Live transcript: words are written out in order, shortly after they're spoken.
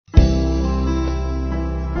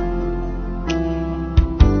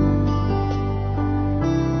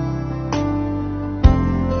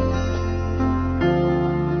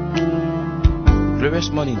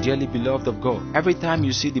glorious morning, dearly beloved of God. Every time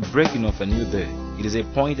you see the breaking of a new day, it is a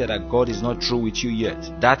pointer that God is not through with you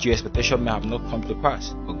yet, that your expectation may have not come to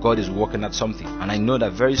pass, but God is working at something, and I know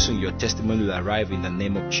that very soon your testimony will arrive in the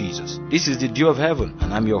name of Jesus. This is the Dew of Heaven,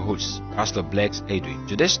 and I'm your host, Pastor Blex Edwin.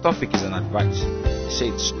 Today's topic is an advice. It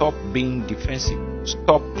says, stop being defensive.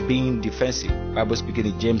 Stop being defensive. Bible speaking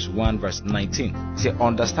in James 1 verse 19. It says,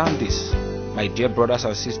 understand this, my dear brothers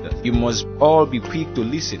and sisters. You must all be quick to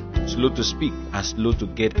listen, slow to speak, and slow to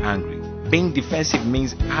get angry. Being defensive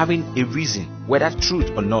means having a reason, whether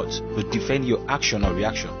truth or not, to defend your action or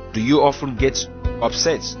reaction. Do you often get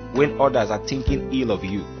upset when others are thinking ill of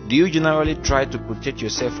you? Do you generally try to protect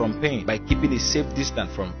yourself from pain by keeping a safe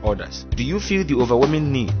distance from others? Do you feel the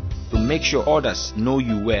overwhelming need to make sure others know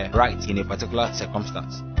you were right in a particular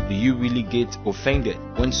circumstance? Do you really get offended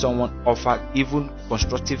when someone offers even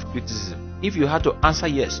constructive criticism? If you had to answer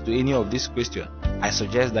yes to any of these questions, I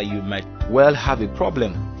suggest that you might well have a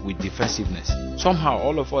problem with defensiveness. Somehow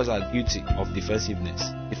all of us are guilty of defensiveness.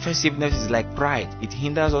 Defensiveness is like pride. It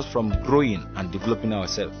hinders us from growing and developing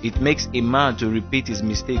ourselves. It makes a man to repeat his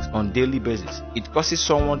mistakes on a daily basis. It causes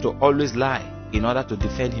someone to always lie in order to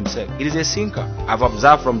defend himself. It is a sinker. I've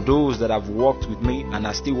observed from those that have worked with me and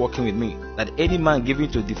are still working with me that any man given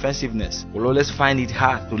to defensiveness will always find it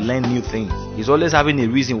hard to learn new things. He's always having a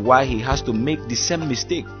reason why he has to make the same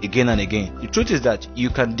mistake again and again. The truth is that you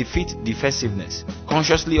can defeat defensiveness.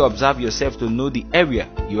 Consciously observe yourself to know the area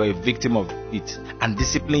you are a victim of it, and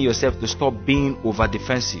discipline yourself to stop being over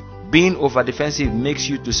defensive. Being over defensive makes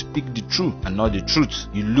you to speak the truth and not the truth.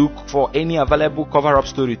 You look for any available cover-up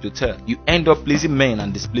story to tell. You end up pleasing men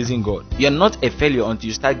and displeasing God. You are not a failure until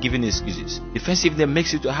you start giving excuses. Defensiveness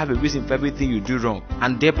makes you to have a reason for everything you do wrong,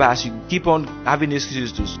 and thereby as you keep on having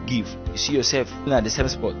excuses to give, you see yourself at the same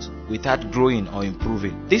spot without growing or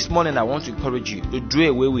improving. This morning I want to encourage you to do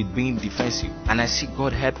away with being defensive, and I see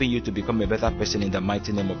God helping you to become a better person in the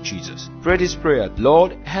mighty name of Jesus. Pray this prayer: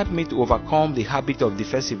 Lord, help me to overcome the habit of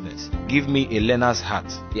defensiveness. Give me a learner's heart.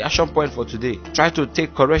 The action point for today: try to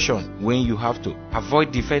take correction when you have to.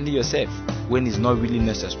 Avoid defending yourself when it's not really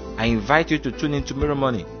necessary. I invite you to tune in tomorrow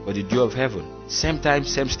morning for the Dew of Heaven, same time,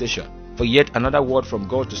 same station, for yet another word from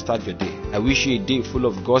God to start your day. I wish you a day full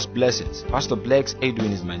of God's blessings. Pastor Blex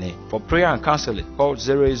Edwin is my name. For prayer and counseling, call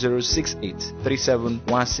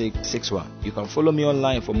 08068371661. You can follow me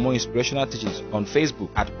online for more inspirational teachings on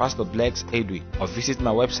Facebook at Pastor Blex Edwin, or visit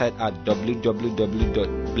my website at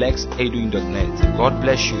www.blexedwin.net. God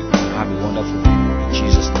bless you and have a wonderful day. In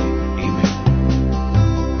Jesus' name.